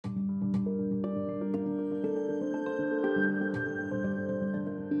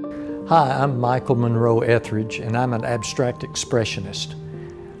Hi, I'm Michael Monroe Ethridge, and I'm an abstract expressionist.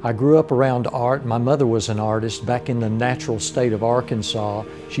 I grew up around art. My mother was an artist back in the natural state of Arkansas.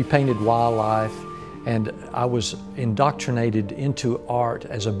 She painted wildlife, and I was indoctrinated into art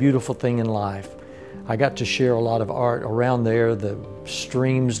as a beautiful thing in life. I got to share a lot of art around there, the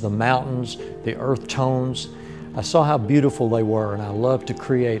streams, the mountains, the earth tones. I saw how beautiful they were, and I loved to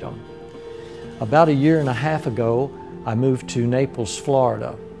create them. About a year and a half ago, I moved to Naples,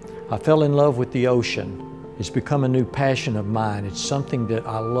 Florida. I fell in love with the ocean. It's become a new passion of mine. It's something that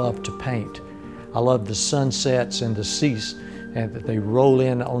I love to paint. I love the sunsets and the seas and that they roll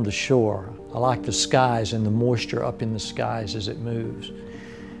in on the shore. I like the skies and the moisture up in the skies as it moves.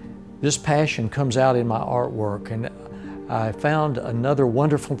 This passion comes out in my artwork, and I found another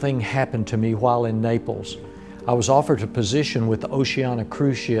wonderful thing happened to me while in Naples. I was offered a position with the Oceania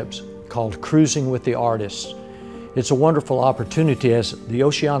Cruise ships called Cruising with the Artists. It's a wonderful opportunity, as the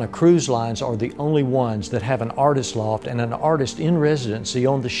Oceania Cruise lines are the only ones that have an artist loft and an artist in residency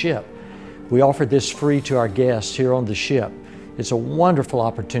on the ship. We offer this free to our guests here on the ship. It's a wonderful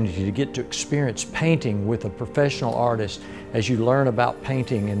opportunity to get to experience painting with a professional artist as you learn about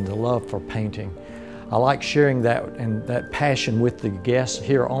painting and the love for painting. I like sharing that and that passion with the guests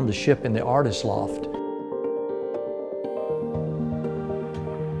here on the ship in the artist loft.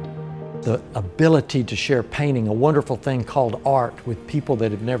 The ability to share painting, a wonderful thing called art, with people that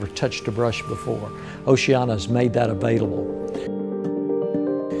have never touched a brush before. Oceania has made that available.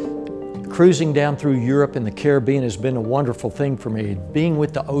 Cruising down through Europe and the Caribbean has been a wonderful thing for me. Being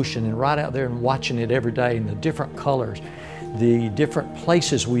with the ocean and right out there and watching it every day, and the different colors, the different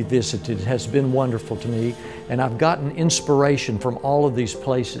places we visited has been wonderful to me. And I've gotten inspiration from all of these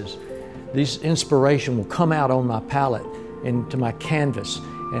places. This inspiration will come out on my palette into my canvas,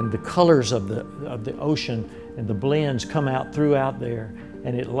 and the colors of the ocean and the blends come out throughout there,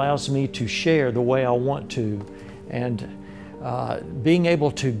 and it allows me to share the way I want to. And being able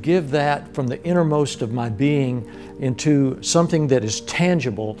to give that from the innermost of my being into something that is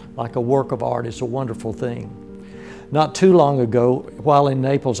tangible, like a work of art, is a wonderful thing. Not too long ago, while in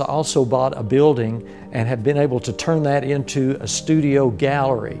Naples, I also bought a building and have been able to turn that into a studio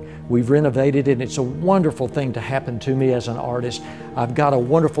gallery. We've renovated it, and it's a wonderful thing to happen to me as an artist. I've got a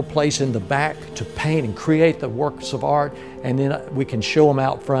wonderful place in the back to paint and create the works of art, and then we can show them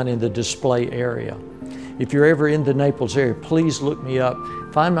out front in the display area. If you're ever in the Naples area, please look me up.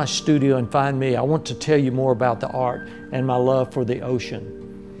 Find my studio and find me. I want to tell you more about the art and my love for the ocean.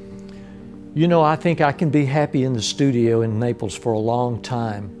 You know, I think I can be happy in the studio in Naples for a long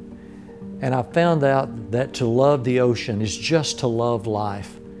time. And I found out that to love the ocean is just to love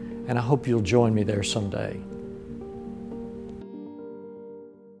life. And I hope you'll join me there someday.